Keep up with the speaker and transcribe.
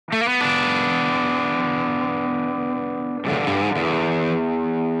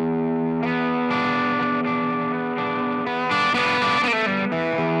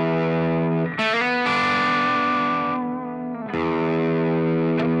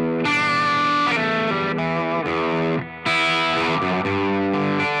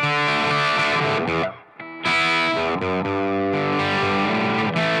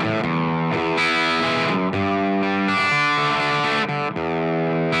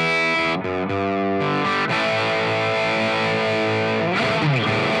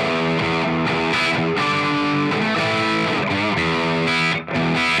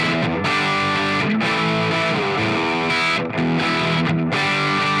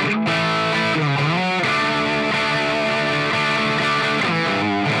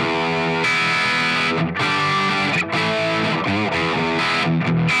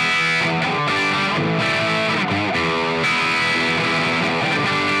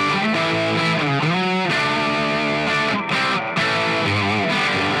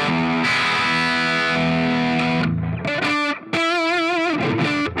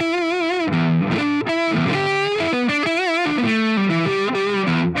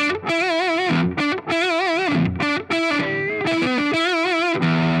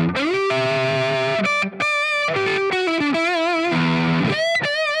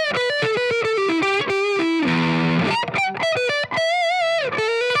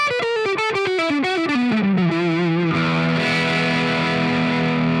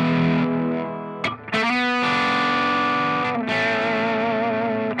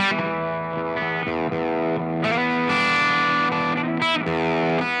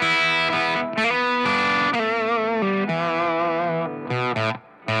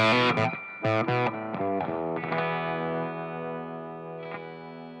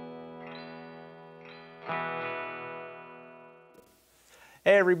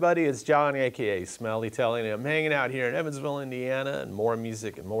everybody, it's John, aka Smelly Telling. I'm hanging out here in Evansville, Indiana, and more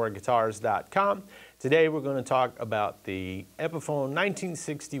music and moreguitars.com. Today we're going to talk about the Epiphone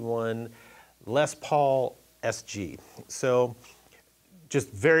 1961 Les Paul SG. So,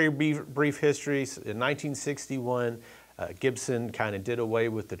 just very brief history. In 1961, Gibson kind of did away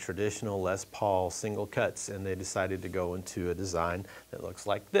with the traditional Les Paul single cuts, and they decided to go into a design that looks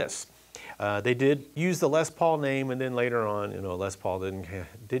like this. They did use the Les Paul name, and then later on, Les Paul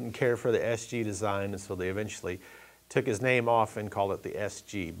didn't care for the SG design, and so they eventually took his name off and called it the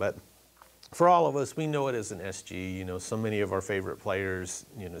SG. But for all of us, we know it as an SG. So many of our favorite players,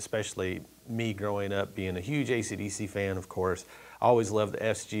 especially me growing up, being a huge AC/DC fan, of course, always loved the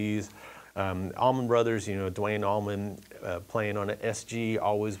SGs. Allman Brothers, Dwayne Allman playing on an SG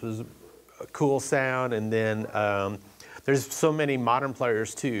always was a cool sound, and then there's so many modern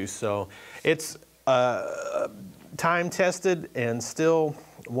players too, so it's time tested and still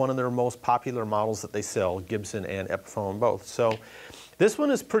one of their most popular models that they sell, Gibson and Epiphone both. So this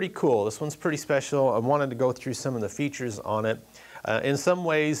one is pretty cool. This one's pretty special. I wanted to go through some of the features on it. In some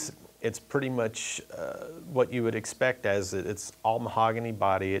ways, it's pretty much what you would expect, as it's all mahogany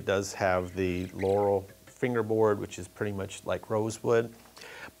body. It does have the laurel fingerboard, which is pretty much like rosewood.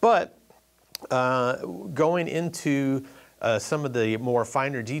 But going into some of the more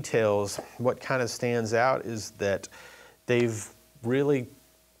finer details, what kind of stands out is that they've really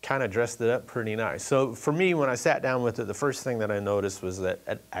kind of dressed it up pretty nice. So for me, when I sat down with it, the first thing that I noticed was that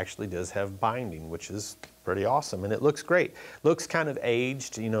it actually does have binding, which is pretty awesome, and it looks great. Looks kind of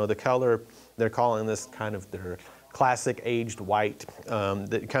aged. The color, they're calling this kind of their classic aged white.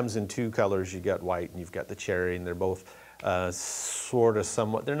 That comes in two colors. You've got white and you've got the cherry, and they're both sort of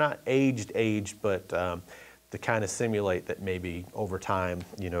somewhat, they're not aged, but to kind of simulate that maybe over time,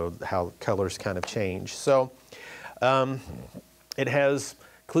 how colors kind of change. So it has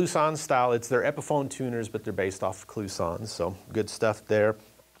Clouson style. It's their Epiphone tuners, but they're based off of Clouson, so good stuff there.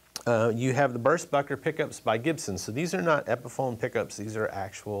 You have the Burstbucker pickups by Gibson. So these are not Epiphone pickups. These are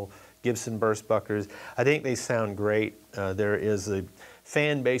actual Gibson Burstbuckers. I think they sound great. There is a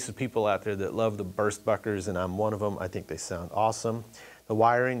fan base of people out there that love the Burstbuckers, and I'm one of them. I think they sound awesome. The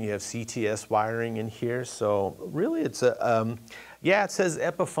wiring, you have CTS wiring in here. So really it's a, yeah, it says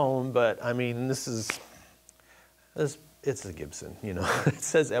Epiphone, but I mean, it's a Gibson, It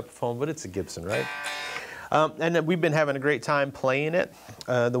says Epiphone, but it's a Gibson, right? And then we've been having a great time playing it.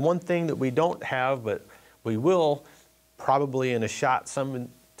 The one thing that we don't have, but we will probably in a shot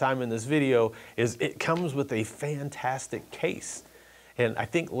sometime in this video, is it comes with a fantastic case. And I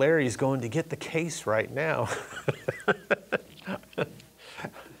think Larry's going to get the case right now.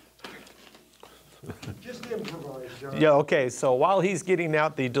 Just improvise, John. Yeah, okay, so while he's getting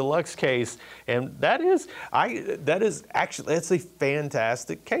out the deluxe case, and that is actually, that's a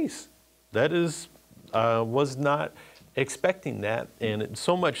fantastic case. That is, was not expecting that, and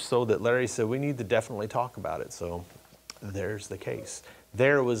so much so that Larry said we need to definitely talk about it. So there's the case.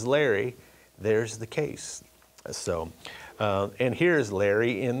 There was Larry, there's the case. So, and here's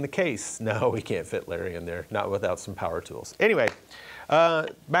Larry in the case. No, we can't fit Larry in there, not without some power tools. Anyway,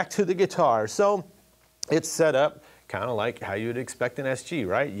 back to the guitar. So it's set up kind of like how you would expect an SG,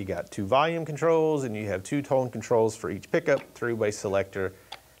 right? You got two volume controls, and you have two tone controls for each pickup, three-way selector.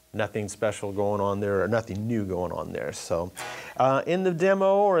 Nothing special going on there, or nothing new going on there. So in the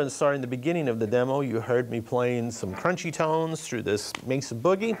demo, or in the beginning of the demo, you heard me playing some crunchy tones through this Mesa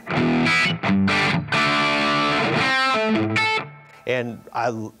Boogie. And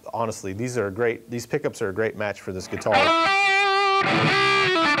honestly, these pickups are a great match for this guitar.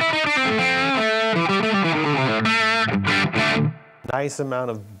 Nice amount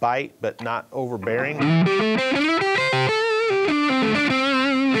of bite, but not overbearing.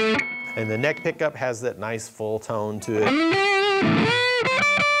 And the neck pickup has that nice full tone to it.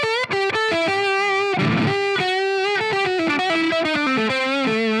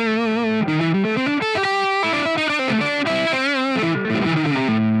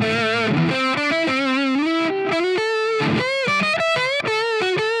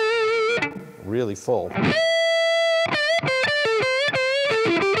 Really full.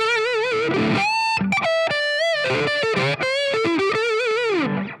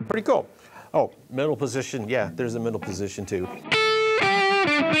 Pretty cool. Oh, middle position. Yeah, there's a middle position too.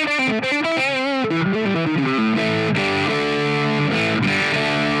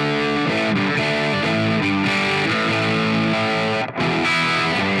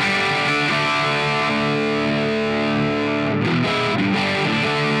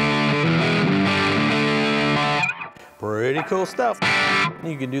 Pretty cool stuff.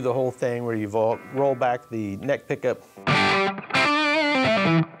 You can do the whole thing where you roll back the neck pickup.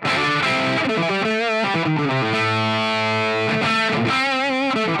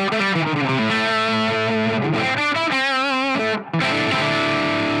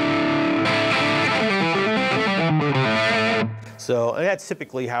 And that's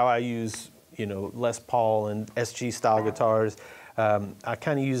typically how I use, you know, Les Paul and SG style guitars. I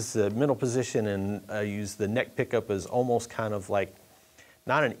kind of use the middle position, and I use the neck pickup as almost kind of like,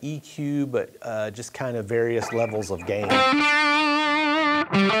 not an EQ, but just kind of various levels of gain.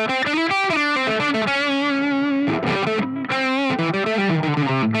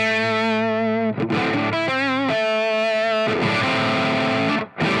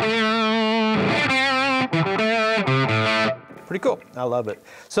 Pretty cool. I love it.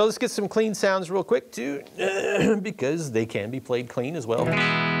 So let's get some clean sounds real quick too, because they can be played clean as well.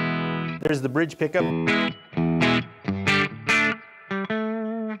 There's the bridge pickup.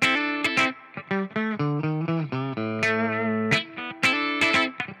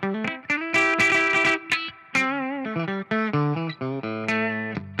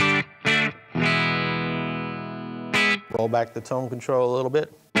 Roll back the tone control a little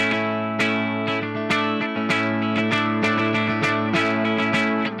bit.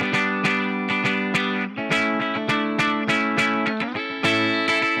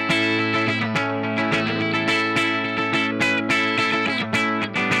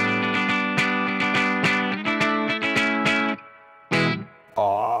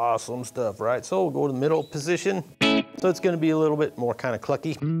 Awesome stuff, right? So we'll go to the middle position. So it's going to be a little bit more kind of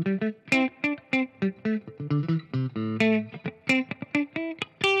clucky.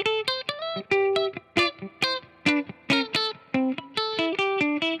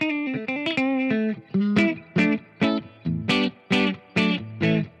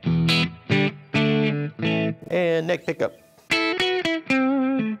 And neck pickup.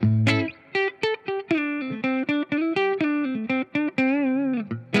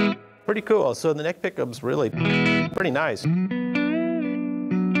 Pretty cool. So the neck pickup's really pretty nice.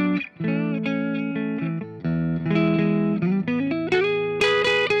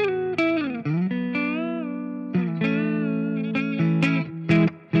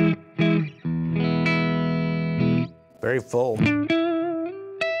 Very full.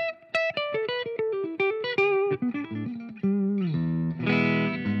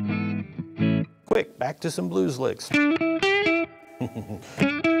 Quick, back to some blues licks.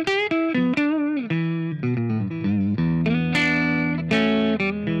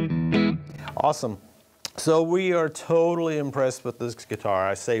 Awesome. So we are totally impressed with this guitar.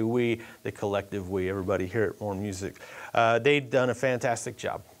 I say we, the collective we, everybody here at More Music. They've done a fantastic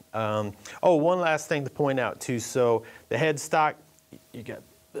job. Oh, one last thing to point out too. So the headstock, you got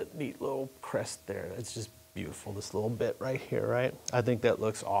the neat little crest there. It's just beautiful, this little bit right here, right? I think that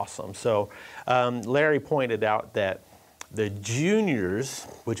looks awesome. So Larry pointed out that the juniors,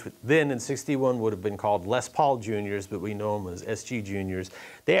 which then in '61 would have been called Les Paul Juniors, but we know them as SG Juniors,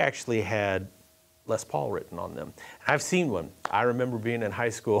 they actually had Les Paul written on them. I've seen one. I remember being in high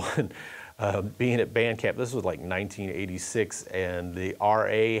school and being at band camp. This was like 1986, and the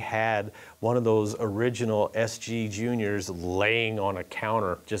RA had one of those original SG Juniors laying on a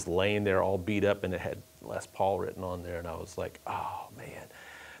counter, just laying there all beat up, and it had Les Paul written on there, and I was like, oh man.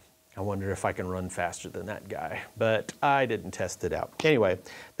 I wonder if I can run faster than that guy, but I didn't test it out. Anyway,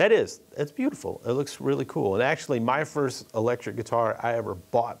 it's beautiful. It looks really cool. And actually, my first electric guitar I ever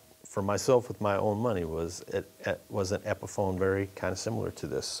bought for myself with my own money was an Epiphone, very kind of similar to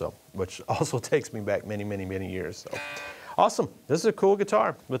this, so which also takes me back many, many, many years. So awesome. This is a cool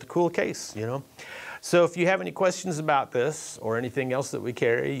guitar with a cool case, you know. So if you have any questions about this or anything else that we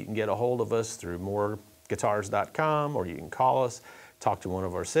carry, you can get a hold of us through moreguitars.com, or you can call us, talk to one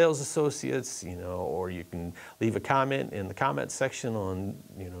of our sales associates, you know, or you can leave a comment in the comment section on,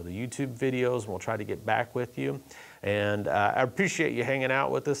 you know, the YouTube videos, and we'll try to get back with you. And I appreciate you hanging out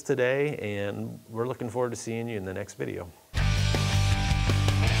with us today, and we're looking forward to seeing you in the next video.